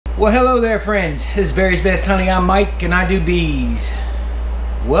Well, hello there, friends. This is Barry's Best Honey. I'm Mike, and I do bees.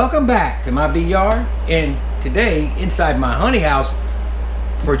 Welcome back to my bee yard, and today inside my honey house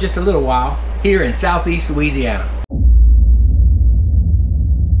for just a little while here in southeast Louisiana.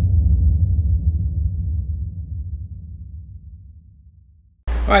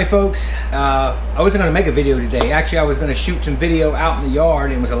 Alright folks, I wasn't going to make a video today. Actually, I was going to shoot some video out in the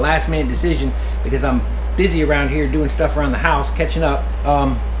yard, and it was a last minute decision because I'm busy around here doing stuff around the house, catching up.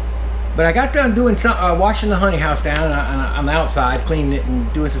 But I got done doing some, washing the honey house down on the outside, cleaning it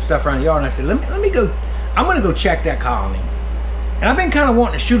and doing some stuff around the yard, and I said, let me go, I'm going to go check that colony. And I've been kind of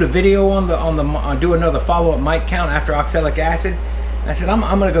wanting to shoot a video on do another follow-up mite count after oxalic acid. And I said, I'm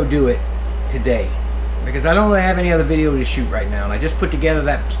going to go do it today, because I don't really have any other video to shoot right now, and I just put together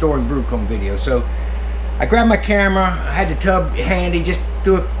that storing brood comb video. So I grabbed my camera, I had the tub handy, just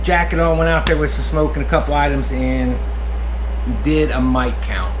threw a jacket on, went out there with some smoke and a couple items, and did a mite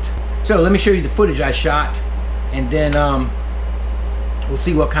count. So let me show you the footage I shot, and then we'll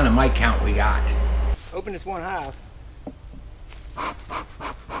see what kind of mite count we got. Open this one hive.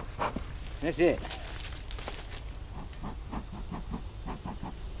 That's it.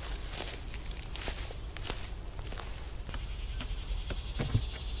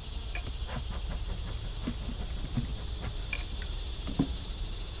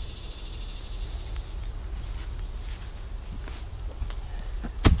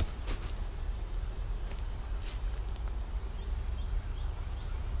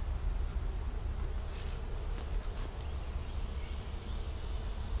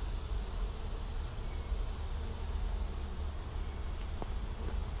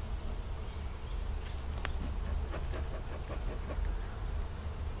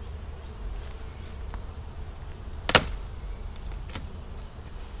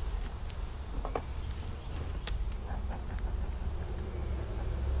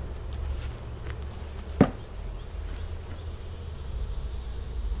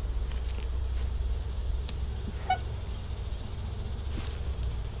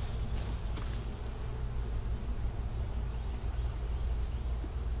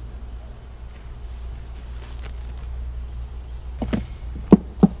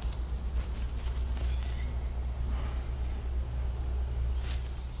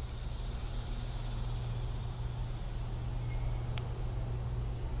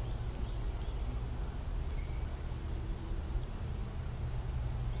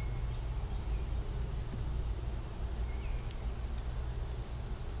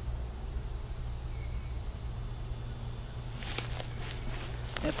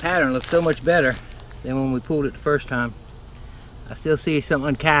 That pattern looks so much better than when we pulled it the first time. I still see some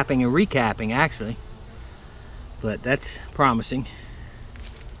uncapping and recapping actually, but that's promising.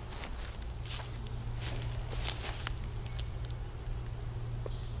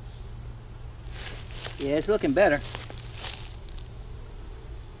 Yeah, it's looking better.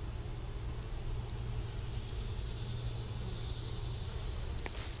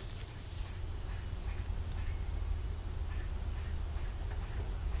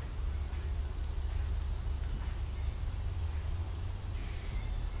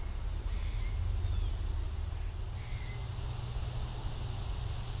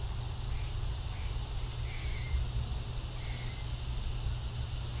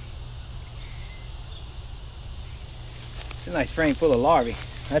 It's a nice frame full of larvae.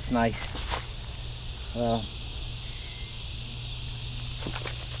 That's nice. Be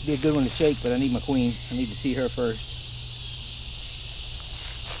a good one to shake, but I need my queen. I need to see her first.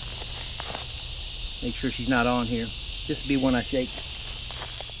 Make sure she's not on here. This will be one I shake.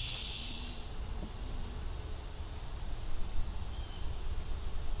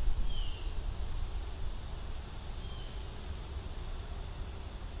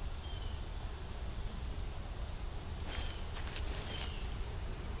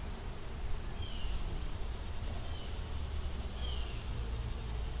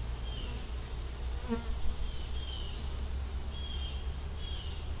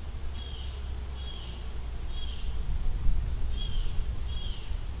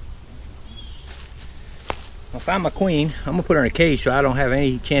 I found my queen. I'm gonna put her in a cage so I don't have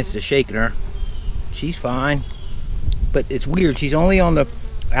any chance of shaking her. She's fine, but it's weird. She's only on the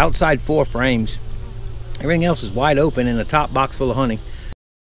outside 4 frames. Everything else is wide open in the top box full of honey.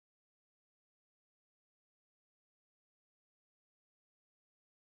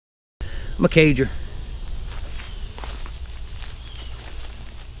 I'm a cager.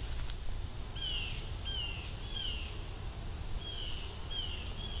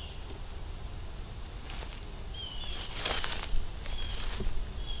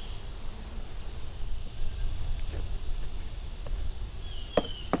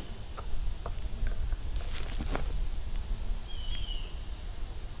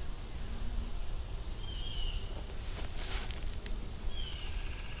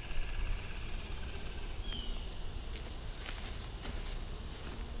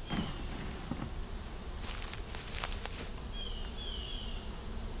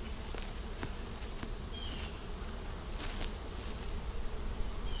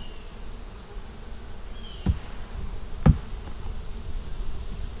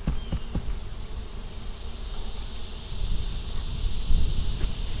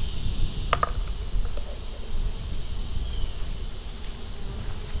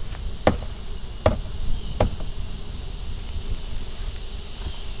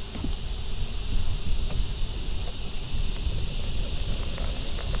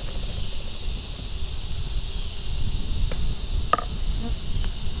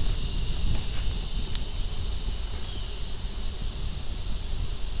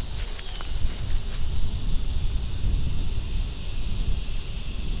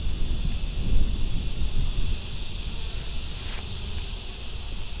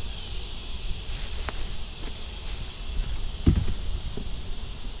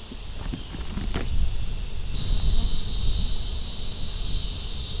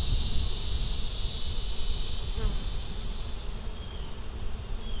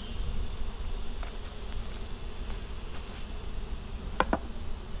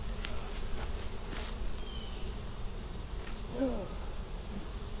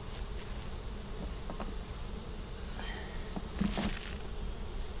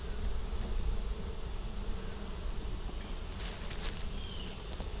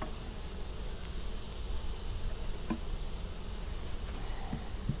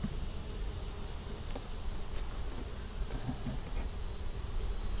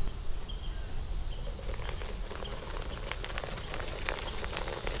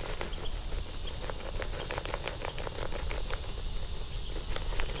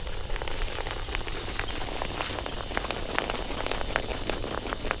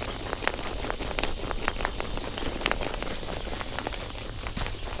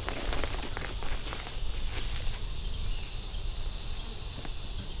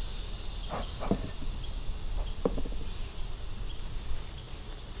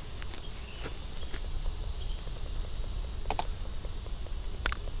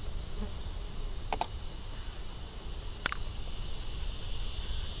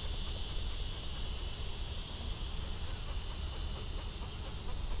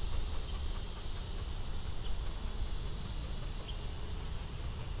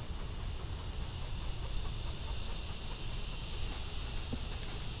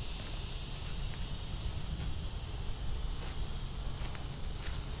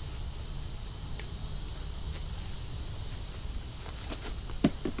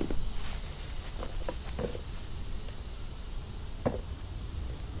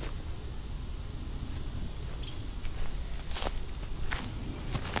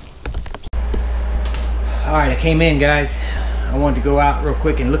 All right, I came in, guys. I wanted to go out real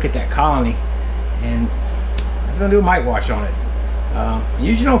quick and look at that colony, and I was gonna do a mite wash on it. I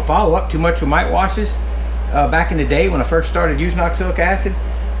usually don't follow up too much with mite washes back in the day when I first started using oxalic acid,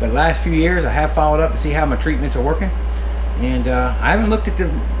 but last few years I have followed up to see how my treatments are working. And I haven't looked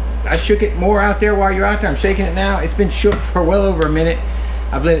at I shook it more out there while you're out there. I'm shaking it now. It's been shook for well over a minute.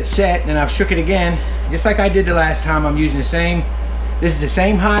 I've let it set and I've shook it again, just like I did the last time. I'm using the same, this is the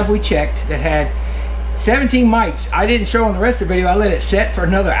same hive we checked that had 17 mites. I didn't show on the rest of the video. I let it set for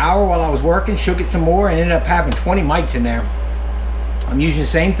another hour while I was working, shook it some more, and ended up having 20 mites in there. I'm using the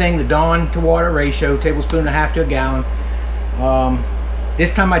same thing, the dawn to water ratio, tablespoon and a half to a gallon.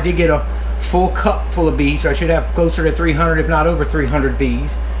 This time I did get a full cup full of bees, so I should have closer to 300, if not over 300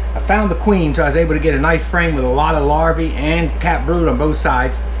 bees. I found the queen, so I was able to get a nice frame with a lot of larvae and cap brood on both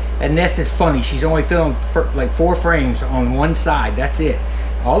sides. That nest is funny. She's only filling like 4 frames on one side. That's it.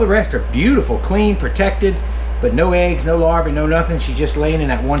 All the rest are beautiful, clean, protected, but no eggs, no larvae, no nothing. She's just laying in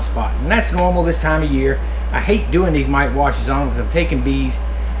that one spot. And that's normal this time of year. I hate doing these mite washes on because I'm taking bees,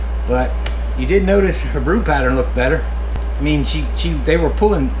 but you did notice her brood pattern looked better. I mean, they were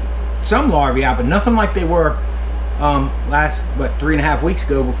pulling some larvae out, but nothing like they were last, what, 3.5 weeks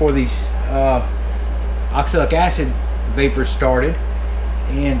ago before these oxalic acid vapors started.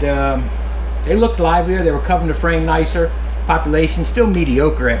 And they looked livelier. They were covering the frame nicer. Population still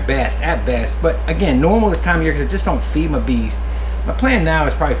mediocre at best, but again, normal this time of year because I just don't feed my bees. My plan now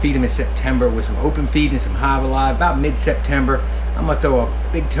is probably feed them in September with some open feed and some hive alive. About mid-September, I'm gonna throw a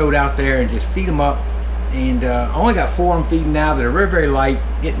big toad out there and just feed them up. And I only got 4 I'm feeding now that are very, very light,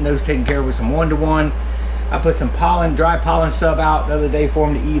 getting those taken care of with some 1-to-1. I put some pollen, dry pollen sub out the other day for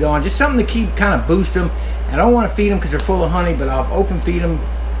them to eat on, just something to keep, kind of boost them. I don't want to feed them because they're full of honey, but I'll open feed them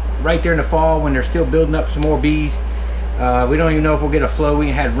right there in the fall when they're still building up some more bees. We don't even know if we'll get a flow. We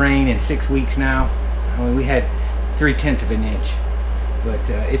had rain in 6 weeks now. I mean, we had 3/10 of an inch, but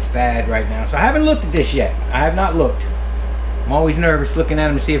it's bad right now. So I haven't looked at this yet. I have not looked. I'm always nervous looking at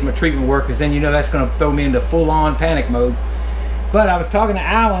them to see if my treatment works, because then you know that's going to throw me into full-on panic mode. But I was talking to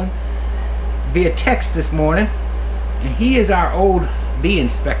Alan via text this morning, and he is our old bee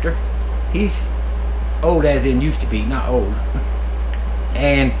inspector. He's old as in used to be, not old.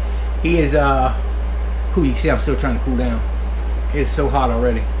 And he is you can see I'm still trying to cool down. It's so hot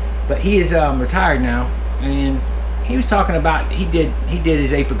already. But he is retired now, and he was talking about he did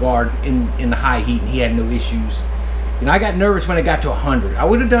his ApiGuard in the high heat, and he had no issues. You know, I got nervous when it got to 100. I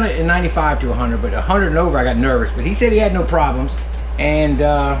would have done it in 95 to 100, but 100 and over I got nervous. But he said he had no problems, and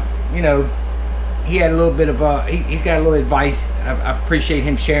you know, he had a little bit of he's got a little advice. I appreciate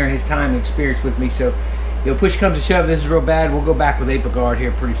him sharing his time and experience with me. So, you know, push comes to shove, this is real bad, we'll go back with ApiGuard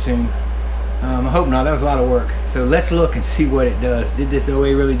here pretty soon. I hope not. That was a lot of work. So let's look and see what it does. Did this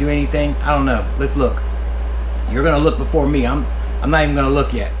OA really do anything? I don't know. Let's look. You're gonna look before me. I'm not even gonna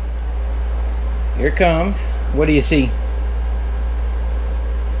look yet. Here it comes. What do you see?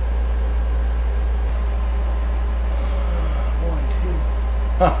 One, two.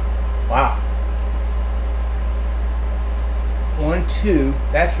 Huh. Wow. 1, 2.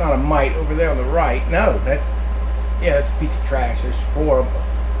 That's not a mite over there on the right. No, that's a piece of trash. There's 4 of them.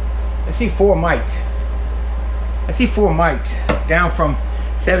 I see 4 mites. I see 4 mites, down from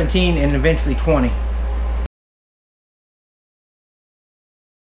 17 and eventually 20.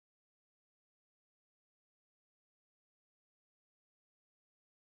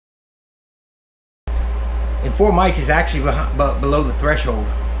 And 4 mites is actually below the threshold.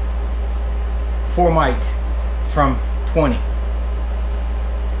 4 mites from 20.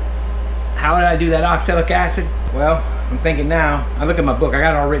 How did I do that oxalic acid? Well, I'm thinking now, I look at my book, I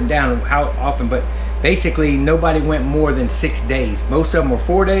got it all written down how often, but basically nobody went more than 6 days. Most of them were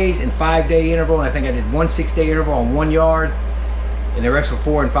 4 days and 5-day interval, and I think I did 1 6-day interval on 1 yard, and the rest were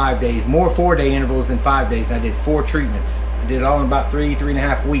 4 and 5 days. More 4-day intervals than 5 days. I did 4 treatments. I did it all in about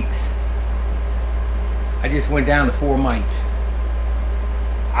 3.5 weeks. I just went down to 4 mites.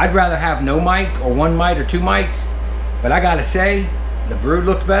 I'd rather have no mite or 1 mite or 2 mites, but I gotta say, the brood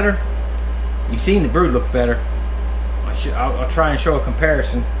looked better. You've seen the brood look better. I'll try and show a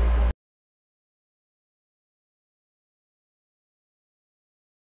comparison.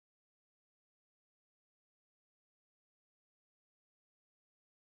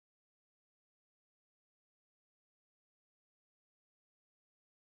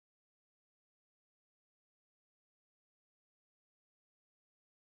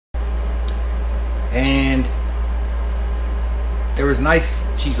 And there was nice,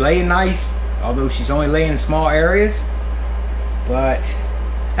 she's laying nice, although she's only laying in small areas, but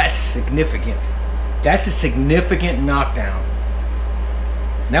that's significant. That's a significant knockdown.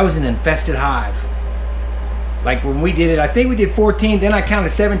 And that was an infested hive. Like when we did it, I think we did 14, then I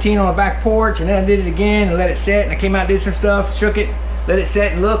counted 17 on the back porch, and then I did it again and let it set, and I came out, did some stuff, shook it, let it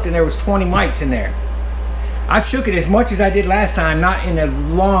set, and looked, and there was 20 mites in there. I've shook it as much as I did last time, not in as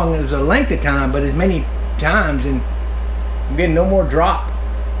long as a length of time, but as many times, and I'm getting no more drop.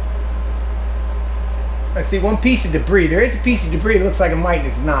 I see one piece of debris. There is a piece of debris that looks like a mite, and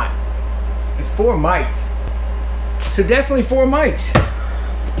it's not. It's 4 mites. So definitely 4 mites.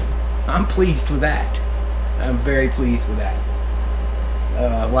 I'm pleased with that. I'm very pleased with that.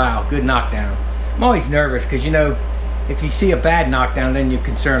 Wow, good knockdown. I'm always nervous because, you know, if you see a bad knockdown, then you're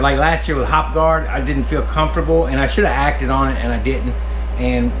concerned. Like last year with Hop Guard, I didn't feel comfortable, and I should have acted on it, and I didn't.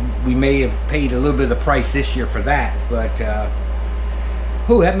 And we may have paid a little bit of the price this year for that. But,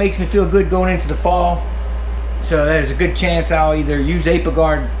 that makes me feel good going into the fall. So there's a good chance I'll either use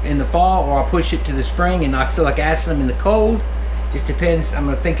Apagard in the fall, or I'll push it to the spring and oxalic acid them in the cold. Just depends. I'm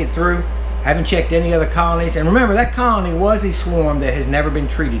going to think it through. I haven't checked any other colonies, and remember that colony was a swarm that has never been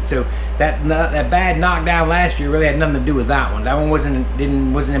treated. So that bad knockdown last year really had nothing to do with that one. That one wasn't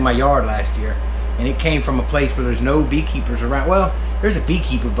in my yard last year, and it came from a place where there's no beekeepers around. Well, there's a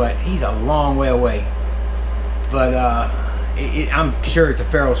beekeeper, but he's a long way away. But I'm sure it's a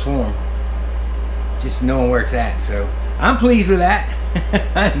feral swarm. Just knowing where it's at. So I'm pleased with that.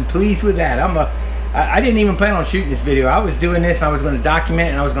 I'm pleased with that. I didn't even plan on shooting this video. I was doing this, I was going to document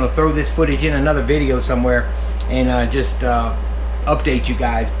it, and I was going to throw this footage in another video somewhere and just update you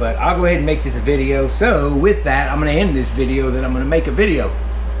guys. But I'll go ahead and make this a video. So with that, I'm going to end this video, then I'm going to make a video.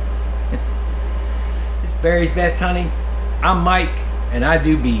 This is Barry's Best Honey. I'm Mike, and I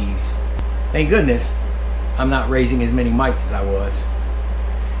do bees. Thank goodness I'm not raising as many mites as I was.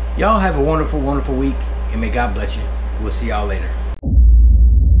 Y'all have a wonderful, wonderful week, and may God bless you. We'll see y'all later.